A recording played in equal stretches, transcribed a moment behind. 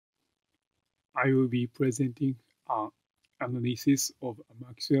I will be presenting an analysis of a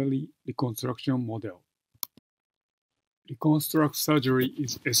maxillary reconstruction model. Reconstruct surgery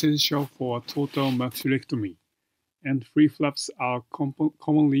is essential for a total maxillectomy, and free flaps are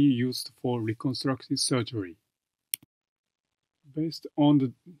commonly used for reconstructive surgery. Based on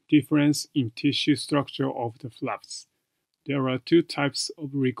the difference in tissue structure of the flaps, there are two types of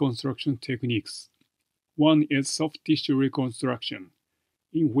reconstruction techniques. One is soft tissue reconstruction,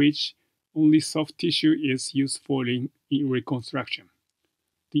 in which only soft tissue is used for reconstruction.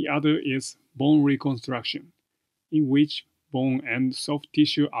 The other is bone reconstruction, in which bone and soft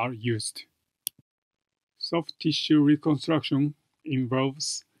tissue are used. Soft tissue reconstruction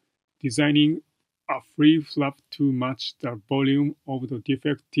involves designing a free flap to match the volume of the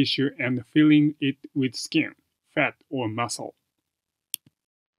defect tissue and filling it with skin, fat, or muscle.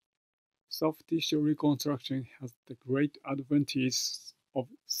 Soft tissue reconstruction has the great advantages of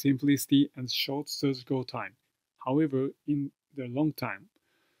simplicity and short surgical time. However, in the long term,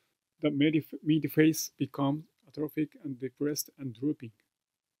 the midface becomes atrophic and depressed and drooping.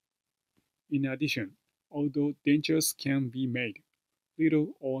 In addition, although dentures can be made, little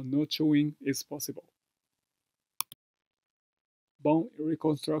or no chewing is possible. Bone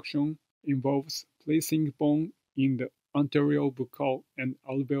reconstruction involves placing bone in the anterior buccal and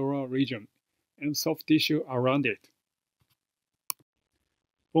alveolar region and soft tissue around it.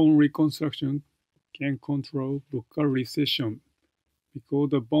 Bone reconstruction can control buccal recession because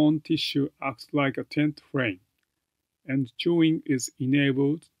the bone tissue acts like a tent frame, and chewing is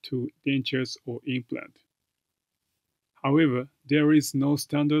enabled to dentures or implant. However, there is no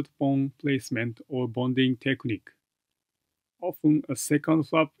standard bone placement or bonding technique. Often a second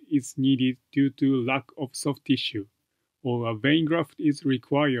flap is needed due to lack of soft tissue, or a vein graft is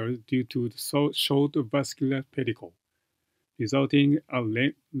required due to the short vascular pedicle, resulting in a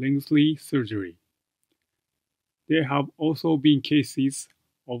lengthy surgery. There have also been cases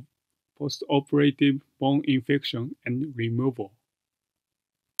of postoperative bone infection and removal.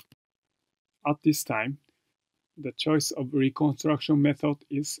 At this time, the choice of reconstruction method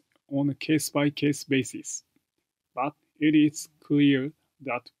is on a case-by-case basis, but it is clear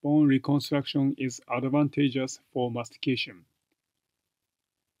that bone reconstruction is advantageous for mastication.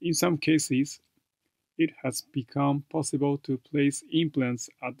 In some cases, it has become possible to place implants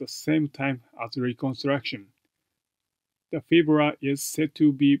at the same time as reconstruction. The fibula is said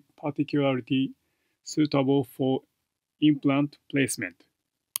to be particularly suitable for implant placement.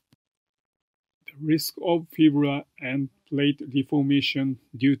 The risk of fibula and plate deformation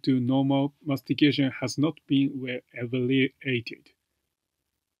due to normal mastication has not been well evaluated.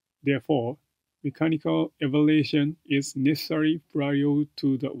 Therefore, mechanical evaluation is necessary prior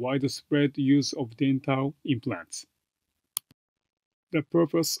to the widespread use of dental implants. The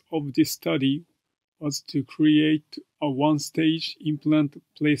purpose of this study was to create a one-stage implant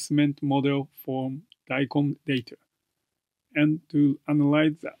placement model from DICOM data, and to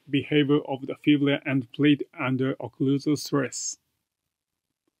analyze the behavior of the fibula and plate under occlusal stress.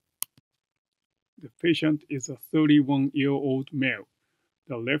 The patient is a 31-year-old male.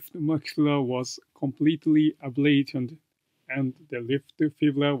 The left maxilla was completely ablated and the left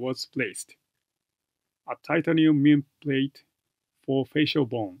fibula was placed. A titanium membrane plate for facial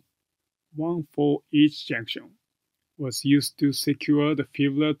bone, one for each junction, was used to secure the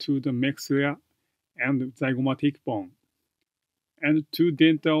fibula to the maxilla and zygomatic bone, and two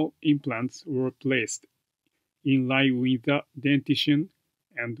dental implants were placed in line with the dentition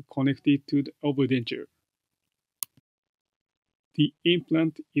and connected to the overdenture. The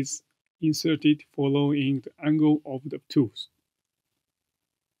implant is inserted following the angle of the tooth.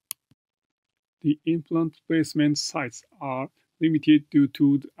 The implant placement sites are limited due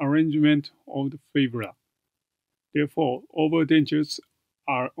to the arrangement of the fibula. Therefore, overdentures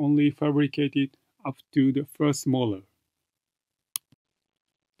are only fabricated up to the first molar.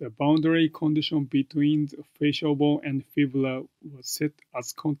 The boundary condition between the facial bone and fibula was set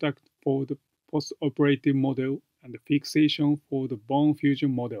as contact for the postoperative model and fixation for the bone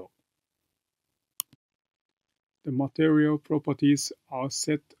fusion model. The material properties are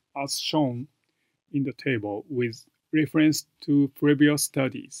set as shown in the table with reference to previous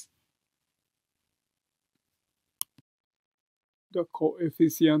studies. The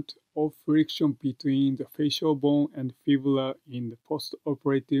coefficient of friction between the facial bone and fibula in the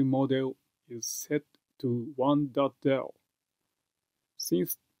postoperative model is set to 1.0.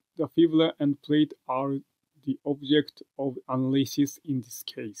 Since the fibula and plate are the object of analysis in this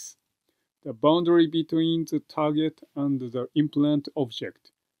case, the boundary between the target and the implant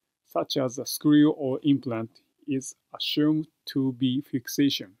object, such as a screw or implant, is assumed to be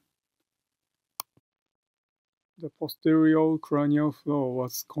fixation. The posterior cranial floor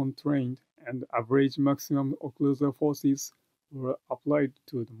was contracted and average maximum occlusal forces were applied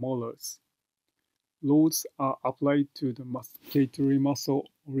to the molars. Loads are applied to the masticatory muscle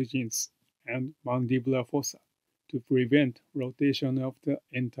origins and mandibular fossa to prevent rotation of the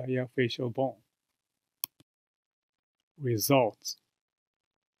entire facial bone. Results: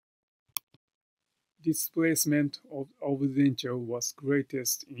 displacement of denture was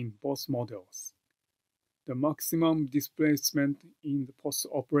greatest in both models. The maximum displacement in the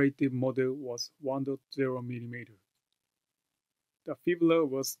postoperative model was 1.0 mm. The fibula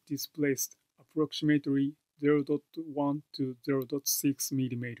was displaced approximately 0.1 to 0.6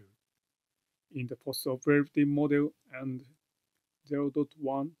 mm in the postoperative model and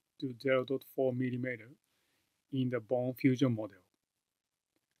 0.1 to 0.4 mm in the bone fusion model.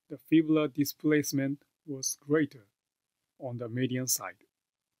 The fibula displacement was greater on the median side.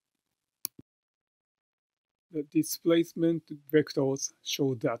 The displacement vectors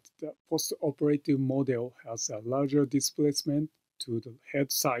show that the postoperative model has a larger displacement to the head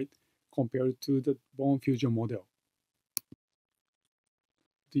side compared to the bone fusion model.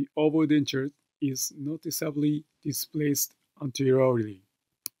 The overdenture is noticeably displaced anteriorly.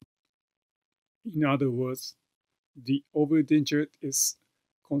 In other words, the overdenture is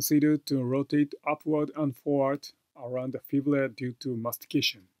considered to rotate upward and forward around the fibula due to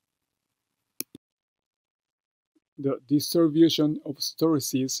mastication. The distribution of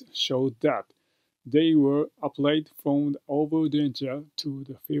stresses showed that they were applied from the overdenture to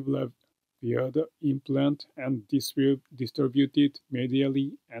the fibula via the implant and distributed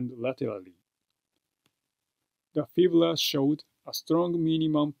medially and laterally. The fibula showed a strong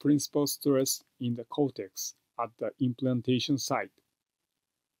minimum principal stress in the cortex at the implantation site,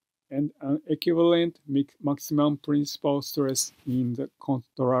 and an equivalent maximum principal stress in the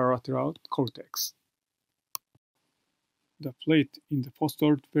contralateral cortex. The plate in the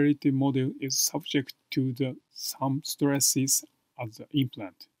postoperative model is subject to some stresses at the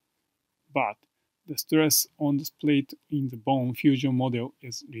implant, but the stress on the plate in the bone fusion model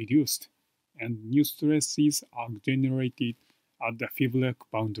is reduced, and new stresses are generated at the fibular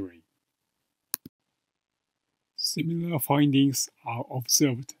boundary. Similar findings are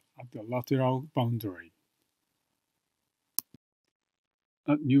observed at the lateral boundary.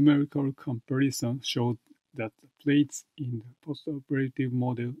 A numerical comparison showed that the plates in the postoperative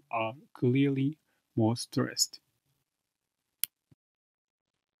model are clearly more stressed,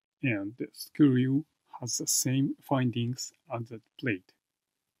 and the screw has the same findings as the plate.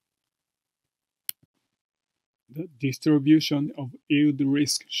 The distribution of yield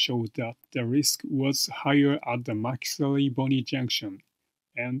risk showed that the risk was higher at the maxillary bony junction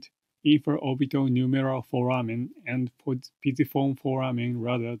and infraorbital numeral foramen and pisiform foramen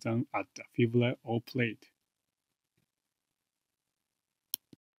rather than at the fibula or plate.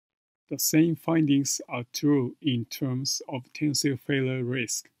 The same findings are true in terms of tensile failure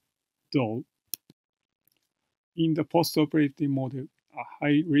risk, though in the postoperative model, a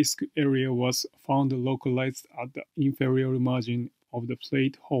high-risk area was found localized at the inferior margin of the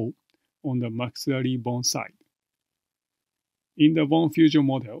plate hole on the maxillary bone side. In the bone fusion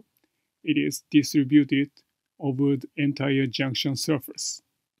model, it is distributed over the entire junction surface.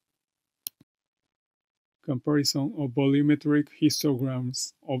 Comparison of volumetric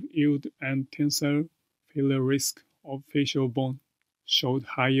histograms of yield and tensile failure risk of facial bone showed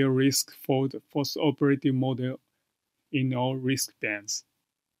higher risk for the postoperative model in all risk bands.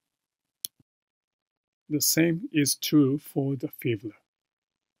 The same is true for the fibula.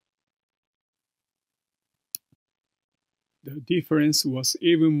 The difference was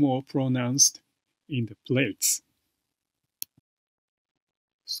even more pronounced in the plates.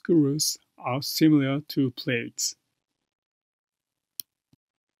 Screws are similar to plates.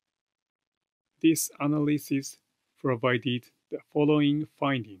 This analysis provided the following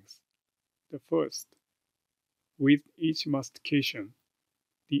findings. The first, with each mastication,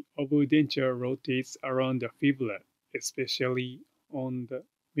 the overdenture rotates around the fibula, especially on the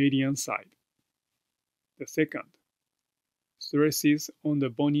median side. The second, stresses on the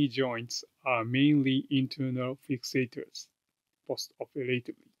bony joints are mainly internal fixators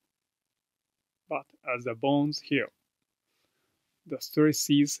postoperatively. But as the bones heal, the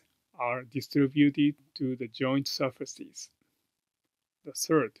stresses are distributed to the joint surfaces. The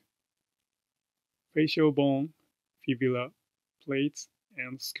third, facial bone, fibula, plates,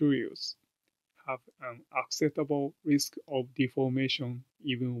 and screws have an acceptable risk of deformation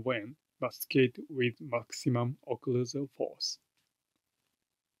even when masticated with maximum occlusal force.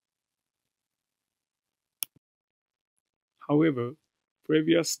 However,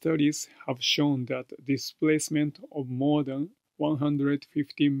 Previous studies have shown that displacement of more than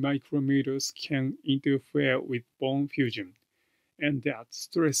 150 micrometers can interfere with bone fusion, and that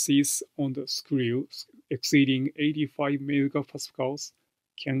stresses on the screw exceeding 85 megapascals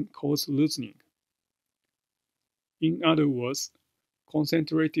can cause loosening. In other words,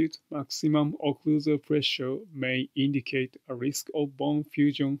 concentrated maximum occlusal pressure may indicate a risk of bone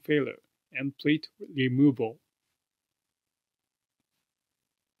fusion failure and plate removal.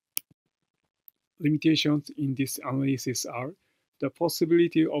 Limitations in this analysis are the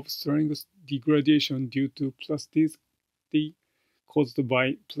possibility of strength degradation due to plasticity caused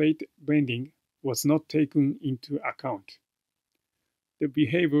by plate bending was not taken into account. The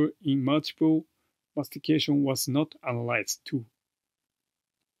behavior in multiple mastication was not analyzed too.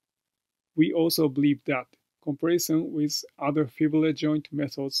 We also believe that comparison with other fibula joint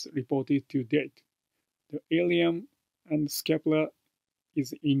methods reported to date, the ilium and scapula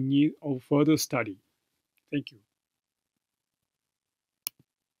is in need of further study. Thank you.